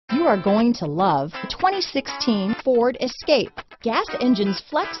you are going to love the 2016 Ford Escape. Gas engines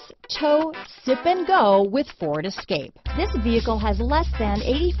flex, tow, sip and go with Ford Escape. This vehicle has less than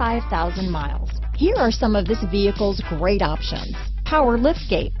 85,000 miles. Here are some of this vehicle's great options: power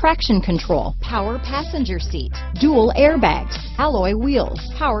liftgate, traction control, power passenger seat, dual airbags, alloy wheels,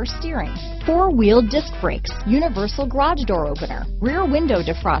 power steering, four-wheel disc brakes, universal garage door opener, rear window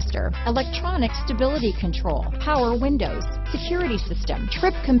defroster, electronic stability control, power windows, security system,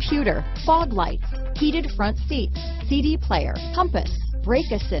 trip computer, fog lights, heated front seats, CD player, compass,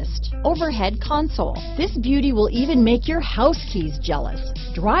 brake assist, overhead console. This beauty will even make your house keys jealous.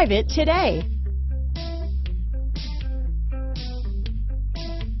 Drive it today.